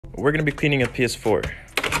We're gonna be cleaning a PS4.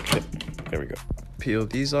 Okay, there we go. Peel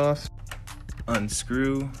these off,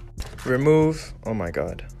 unscrew, remove. Oh my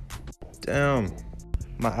god. Damn,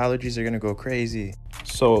 my allergies are gonna go crazy.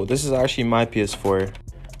 So this is actually my PS4.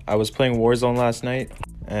 I was playing Warzone last night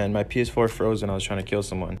and my PS4 froze when I was trying to kill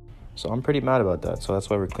someone. So I'm pretty mad about that, so that's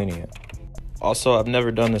why we're cleaning it. Also, I've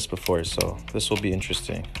never done this before, so this will be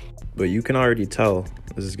interesting. But you can already tell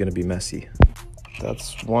this is gonna be messy.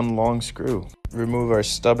 That's one long screw. Remove our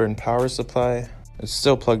stubborn power supply. It's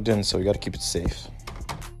still plugged in, so we gotta keep it safe.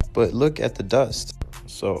 But look at the dust.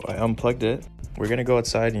 So I unplugged it. We're gonna go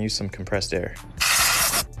outside and use some compressed air.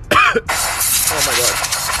 Oh my god.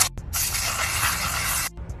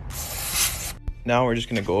 Now we're just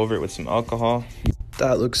gonna go over it with some alcohol.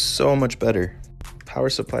 That looks so much better. Power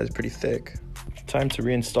supply is pretty thick. Time to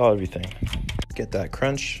reinstall everything. Get that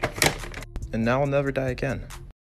crunch. And now I'll never die again.